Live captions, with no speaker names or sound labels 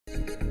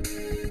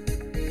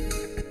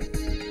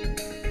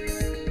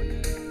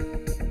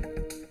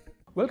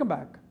Welcome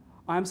back.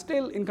 I am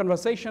still in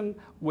conversation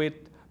with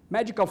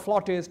magical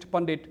flautist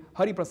Pandit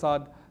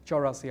Hariprasad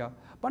Chaurasia.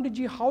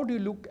 Panditji, how do you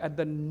look at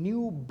the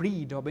new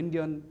breed of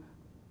Indian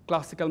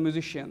classical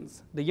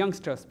musicians, the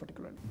youngsters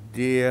particularly?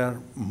 They are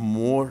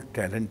more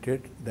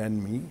talented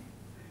than me.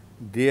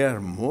 They are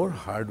more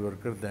hard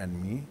worker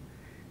than me.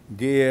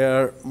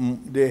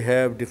 They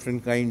have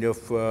different kind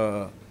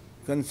of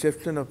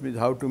conception of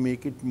music, how to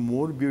make it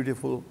more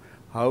beautiful,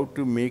 how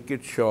to make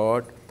it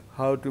short,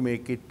 how to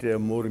make it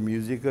more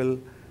musical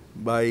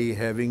by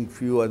having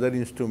few other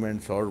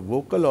instruments or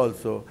vocal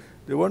also.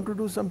 They want to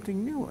do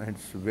something new and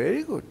it's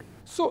very good.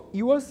 So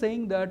you are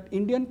saying that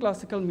Indian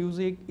classical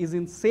music is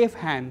in safe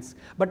hands,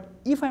 but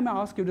if I may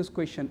ask you this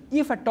question,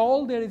 if at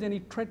all there is any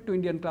threat to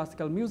Indian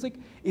classical music,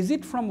 is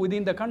it from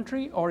within the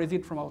country or is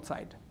it from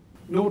outside?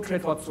 No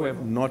threat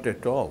whatsoever? Not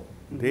at all.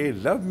 They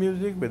love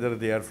music whether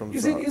they are from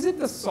Is it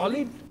the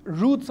solid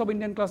roots of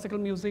Indian classical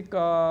music,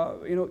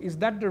 is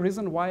that the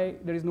reason why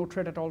there is no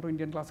threat at all to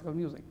Indian classical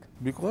music?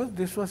 Because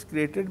this was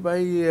created by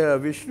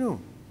Vishnu.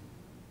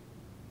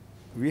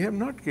 We have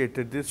not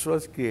created, this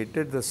was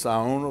created, the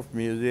sound of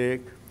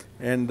music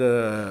and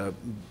the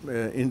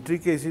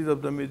intricacies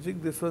of the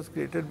music, this was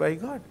created by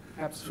God.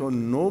 Absolutely.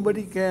 So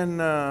nobody can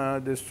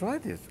destroy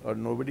this or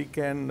nobody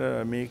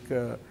can make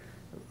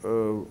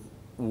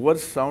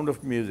worse sound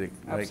of music.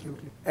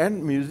 Absolutely.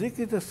 And music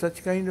is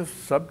such kind of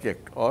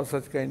subject or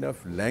such kind of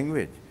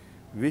language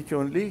which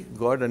only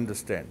God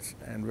understands.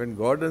 And when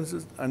God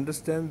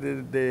understands,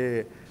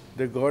 they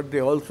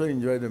also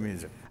enjoy the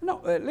music. Now,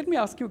 let me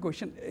ask you a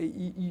question.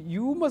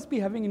 You must be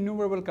having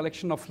innumerable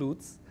collection of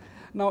flutes.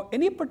 Now,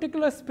 any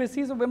particular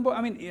species of bamboo,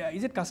 I mean,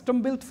 is it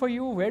custom built for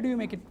you? Where do you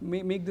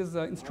make these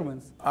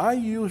instruments? I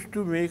used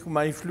to make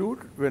my flute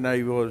when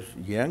I was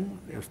young.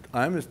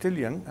 I am still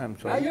young, I am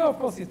sorry. Yeah, of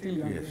course, you're still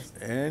young. Yes.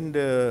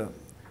 And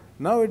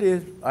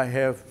nowadays, I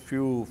have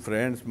few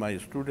friends, my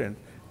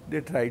students, they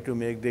try to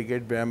make, they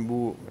get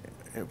bamboo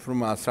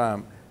from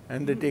Assam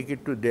and they take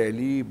it to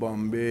Delhi,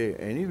 Bombay,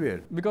 anywhere.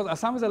 Because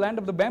Assam is a land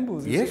of the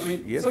bamboos. Yes,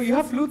 yes. So you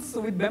have flutes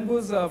with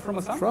bamboos from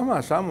Assam? From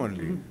Assam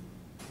only.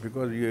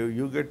 Because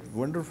you get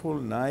wonderful,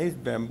 nice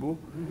bamboo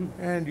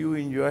and you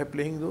enjoy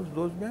playing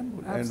those bamboo.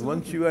 Absolutely. And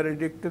once you are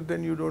addicted,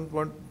 then you don't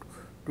want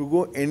to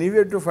go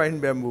anywhere to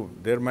find bamboo.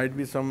 There might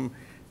be some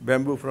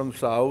bamboo from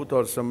south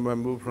or some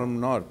bamboo from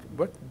north.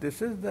 But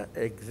this is the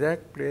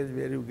exact place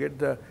where you get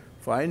the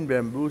fine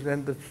bamboos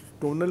and the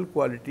tonal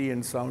quality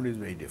and sound is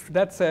very different.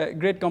 That's a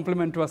great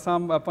compliment to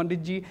Assam,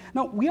 Panditji.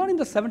 Now, we are in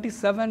the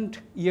 77th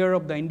year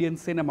of the Indian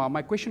cinema.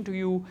 My question to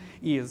you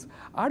is,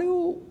 are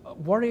you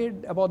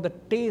worried about the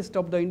taste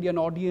of the Indian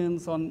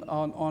audience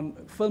on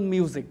film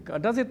music?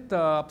 Does it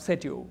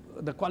upset you,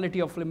 the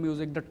quality of film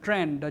music, the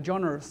trend, the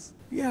genres?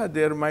 Yeah,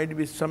 there might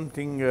be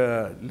something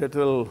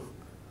little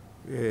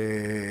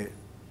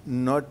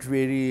not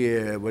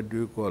very, what do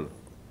you call,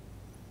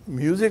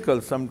 musical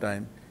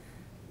sometimes.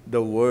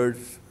 The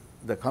words,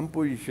 the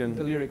composition.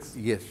 The lyrics.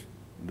 Yes,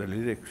 the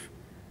lyrics.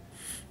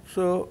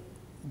 So,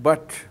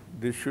 but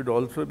this should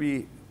also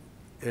be,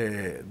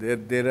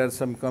 there are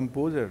some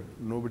composers,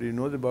 nobody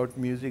knows about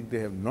music, they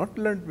have not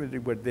learned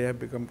music, but they have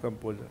become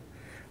composer.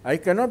 I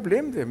cannot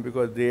blame them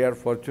because they are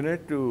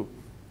fortunate to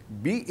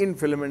be in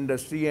film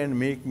industry and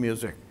make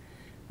music.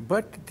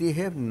 But they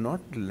have not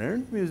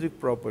learned music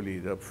properly.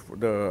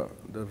 The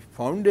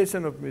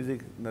foundation of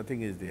music,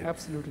 nothing is there.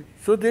 Absolutely.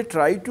 So they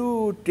try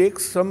to take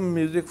some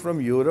music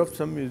from Europe,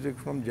 some music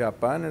from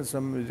Japan and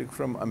some music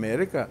from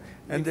America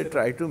and they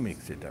try to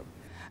mix it up.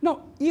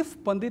 Now,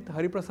 if Pandit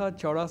Hariprasad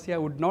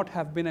Chaurasia would not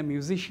have been a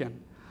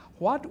musician,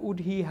 what would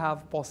he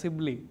have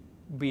possibly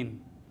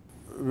been?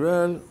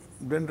 Well,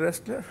 been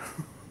wrestler.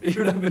 He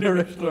should have been a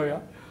wrestler, yeah?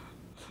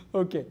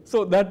 Okay,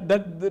 so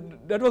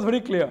that was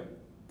very clear.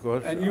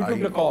 And you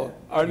took the call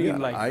early in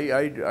life.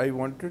 I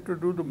wanted to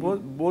do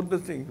both the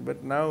things,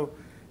 but now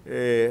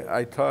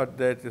I thought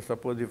that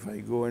suppose if I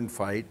go and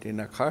fight in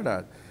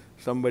akhada,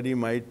 somebody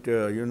might,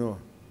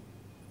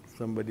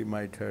 somebody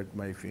might hurt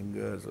my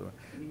fingers.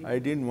 I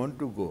didn't want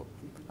to go.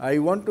 I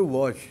want to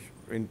watch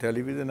in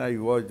television. I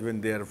watch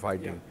when they are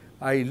fighting.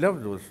 Yeah. I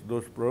love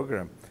those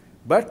programs,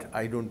 but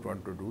I don't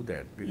want to do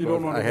that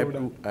because I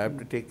have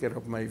to take care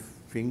of my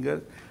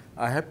fingers.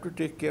 I have to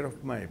take care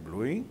of my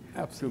blowing.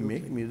 Absolutely.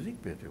 To make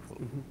music beautiful.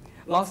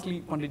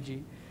 Lastly,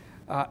 Panditji,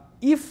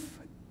 if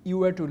you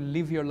were to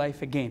live your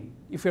life again,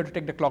 if you were to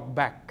take the clock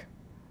back,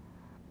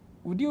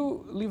 would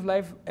you live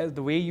life as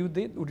the way you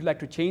did? Would you like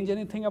to change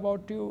anything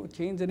about you?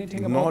 Change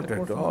anything about the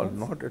performance?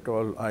 Not at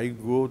all. I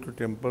go to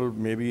temple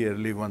maybe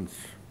yearly once.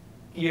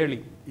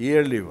 Yearly?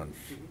 Yearly once.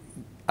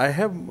 I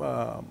have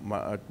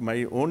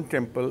my own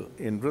temple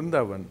in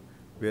Vrindavan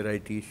where I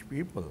teach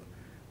people.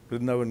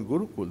 Vrindavan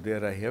Gurukul,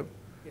 there I have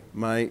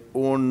my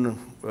own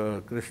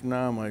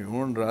Krishna, my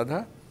own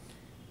Radha.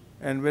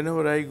 And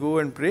whenever I go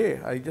and pray,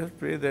 I just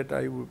pray that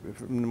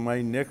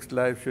my next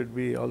life should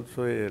be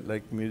also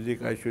like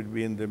music. I should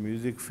be in the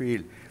music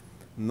field.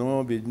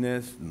 No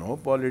business, no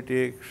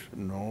politics,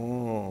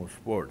 no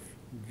sports.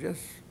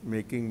 Just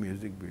making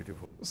music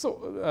beautiful.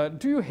 So,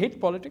 do you hate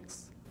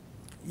politics?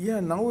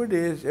 Yeah,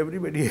 nowadays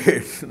everybody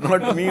hates,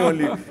 not me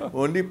only.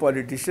 Only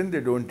politicians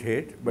they don't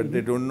hate, but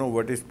they don't know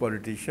what is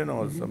politician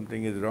or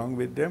something is wrong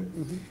with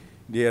them.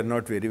 They are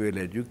not very well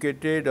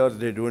educated or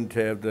they don't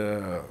have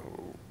the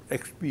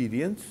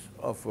experience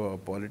of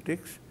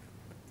politics.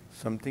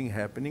 Something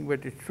happening,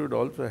 but it should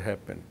also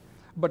happen.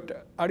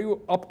 But are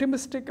you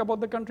optimistic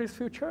about the country's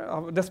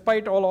future,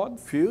 despite all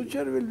odds?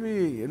 Future will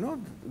be,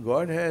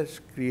 God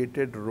has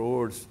created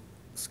roads,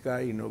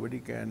 sky, nobody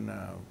can,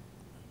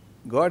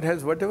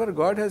 whatever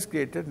God has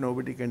created,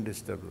 nobody can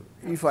disturb.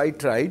 If I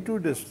try to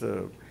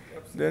disturb,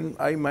 then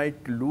I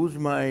might lose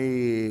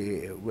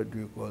my,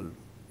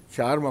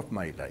 charm of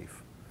my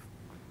life.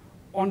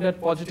 On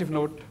that positive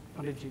note,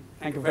 Panditji,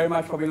 thank you very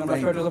much for being on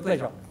the show. It was a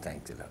pleasure.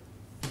 Thanks a lot.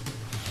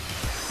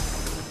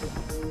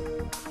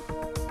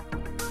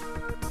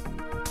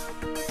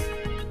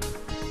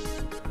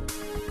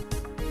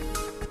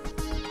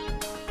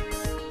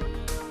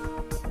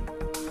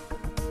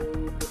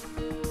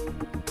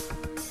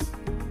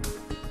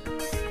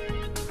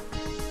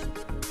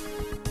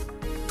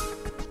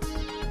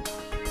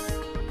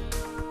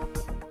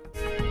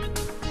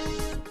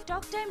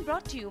 Talk Time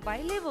brought to you by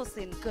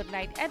Levosin,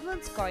 Goodnight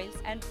Advanced Coils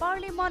and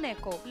Parley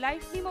Monaco.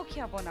 Life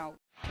Nimokhia Bonao.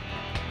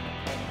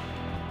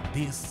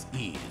 This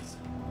is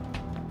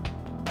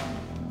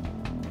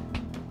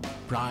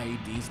Pride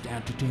East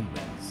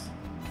Entertainments.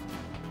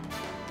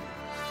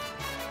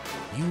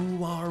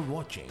 You are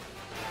watching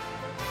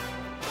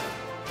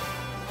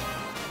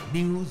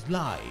News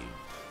Live.